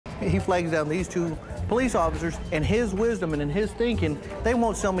he flags down these two police officers, and his wisdom and in his thinking, they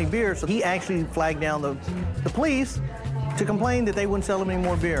won't sell me beer. So he actually flagged down the police to complain that they wouldn't sell him any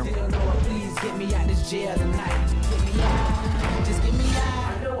more beer. Please get me out this jail tonight. Get me out. Just get me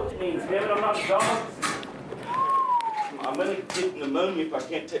out. I know what it means, damn it, I'm not a dog. I'm gonna get pneumonia if I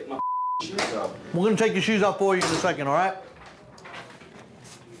can't take my shoes off. We're gonna take your shoes off for you in a second, all right?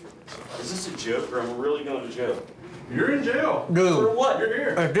 Is this a joke, or am I really going to jail? You're in jail. Dude, For what? You're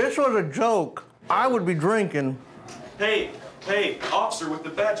here. if this was a joke, I would be drinking. Hey, officer with the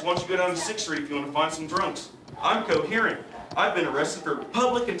badge, why don't you go down to 6th Street if you want to find some drunks? I'm coherent. I've been arrested for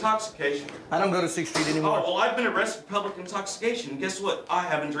public intoxication. I don't go to 6th Street anymore. Oh, well, I've been arrested for public intoxication. Guess what? I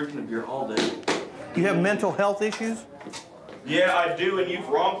haven't drinking a beer all day. You have mental health issues? Yeah, I do, and you've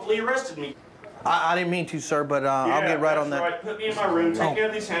wrongfully arrested me. I didn't mean to, sir, but I'll get right on that. Right. Put me in my room, take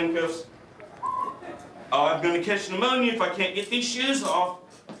out these handcuffs. I'm gonna catch pneumonia if I can't get these shoes off.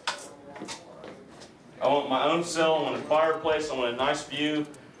 I want my own cell, I want a fireplace, I want a nice view.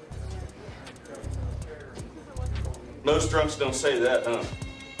 Most drunks don't say that, huh?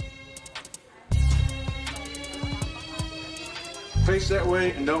 Face that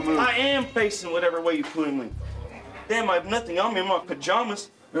way and don't move. I am facing whatever way you put me. Damn, I have nothing on me in my pajamas.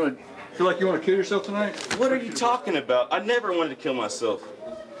 Really? Feel like you want to kill yourself tonight? What are you talking about? I never wanted to kill myself.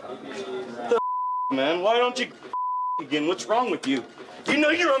 The man, why don't you again? What's wrong with you? You know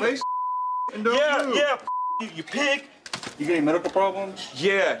you're on Face and don't move. Yeah, you pig. You got any medical problems?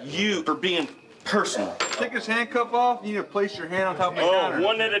 Yeah, you are being personal. Take this handcuff off. You need to place your hand on top of the counter. Oh,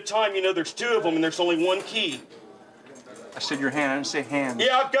 one at a time. You know, there's two of them, and there's only one key. I said your hand. I didn't say hand.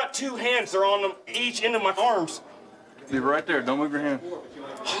 Yeah, I've got two hands. They're on them each end of my arms. Leave it right there. Don't move your hand.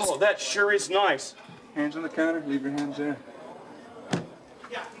 Oh, that sure is nice. Hands on the counter. Leave your hands there.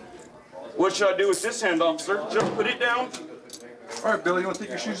 What should I do with this hand, officer? Just put it down? All right, Billy. You want to take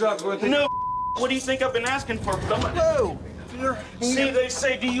your shoes off? Go ahead and take No. What do you think I've been asking for? Whoa! See, they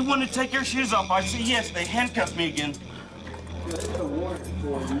say, do you want to take your shoes off? I say, yes. They handcuffed me again.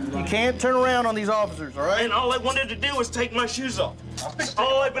 You can't turn around on these officers, all right? And all I wanted to do was take my shoes off. That's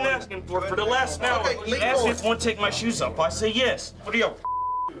all I've been asking for the last hour. Okay, Ask if I want to take my shoes off. I say yes. What are y'all?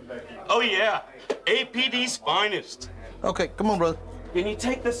 Oh, yeah. APD's finest. Okay, come on, brother. Can you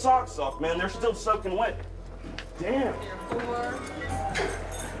take the socks off, man? They're still soaking wet. Damn.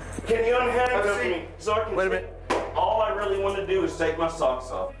 Can you unhandcuff me so I can... Wait a minute. All I really want to do is take my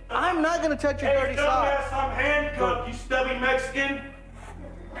socks off. I'm not gonna touch your dirty Hey, dumbass, socks. I'm handcuffed, you stubby Mexican.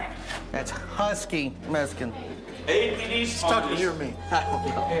 That's husky Mexican. APD's Talking to finest. you or me?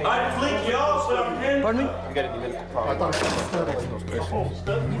 I flick y'all, but I'm handcuffed. Pardon me? You got any medical problems?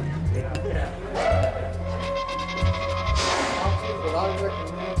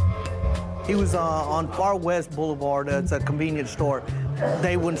 He was on Far West Boulevard. It's a convenience store.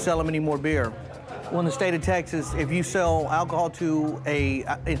 They wouldn't sell him any more beer. Well, in the state of Texas, if you sell alcohol to a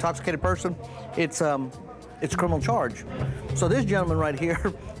intoxicated person, it's a criminal charge. So this gentleman right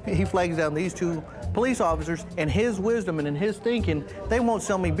here, he flags down these two police officers, and his wisdom and in his thinking, they won't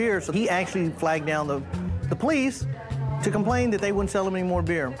sell me beer. So he actually flagged down the police to complain that they wouldn't sell him any more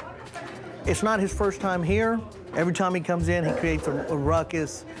beer. It's not his first time here. Every time he comes in, he creates a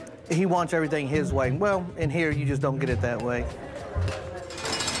ruckus. He wants everything his way. Well, in here, you just don't get it that way.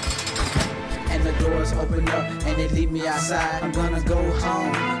 And the doors open up and they leave me outside. I'm gonna go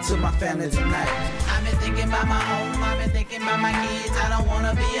home to my family tonight. I've been thinking about my home, I've been thinking about my kids. I don't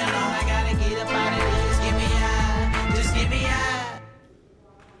wanna be alone, I gotta get up out of here. Just get me out, just get me out.